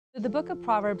The book of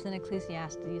Proverbs and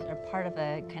Ecclesiastes are part of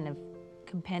a kind of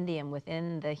compendium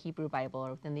within the Hebrew Bible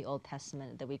or within the Old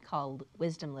Testament that we call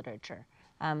wisdom literature.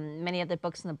 Many of the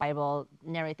books in the Bible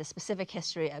narrate the specific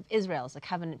history of Israel as a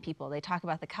covenant people. They talk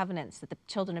about the covenants that the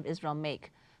children of Israel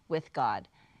make with God.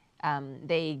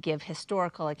 They give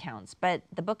historical accounts. But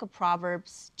the book of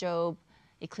Proverbs, Job,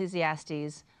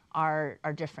 Ecclesiastes are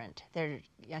different. They're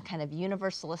kind of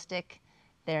universalistic.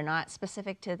 They're not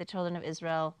specific to the children of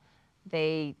Israel.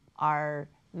 They are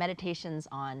meditations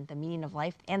on the meaning of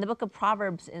life. And the book of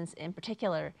Proverbs in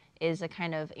particular is a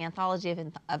kind of anthology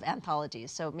of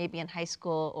anthologies. So maybe in high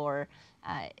school or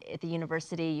at the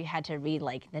university, you had to read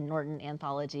like the Norton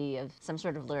anthology of some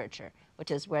sort of literature, which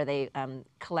is where they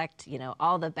collect,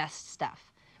 all the best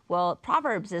stuff. Well,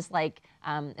 Proverbs is like,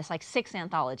 it's like 6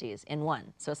 anthologies in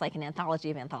one. So it's like an anthology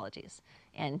of anthologies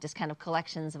and just kind of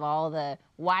collections of all the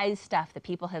wise stuff that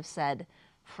people have said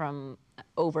from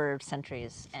over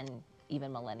centuries and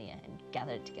even millennia and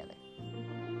gathered it together.